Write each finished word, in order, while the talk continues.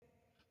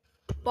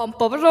Bum,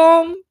 bum,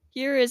 bum.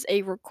 Here is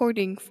a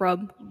recording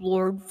from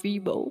Lord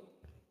Vibo.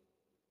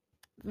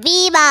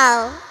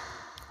 Vivo.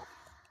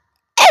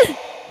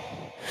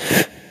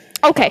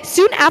 Okay,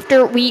 soon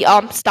after we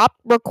stopped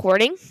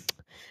recording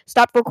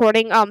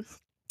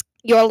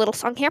your little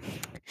song here.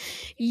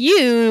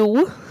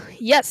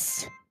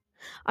 Yes,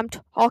 I'm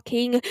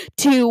talking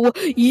to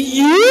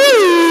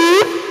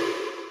you.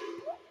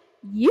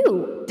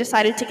 You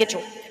decided to get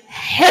your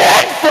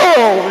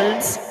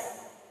headphones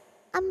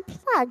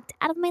Unplugged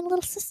out of my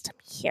little system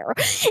here,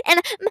 and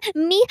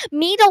me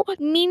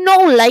no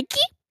like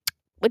it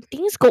when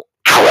things go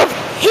out of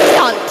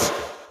hand.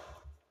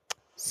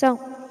 So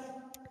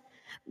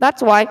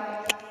that's why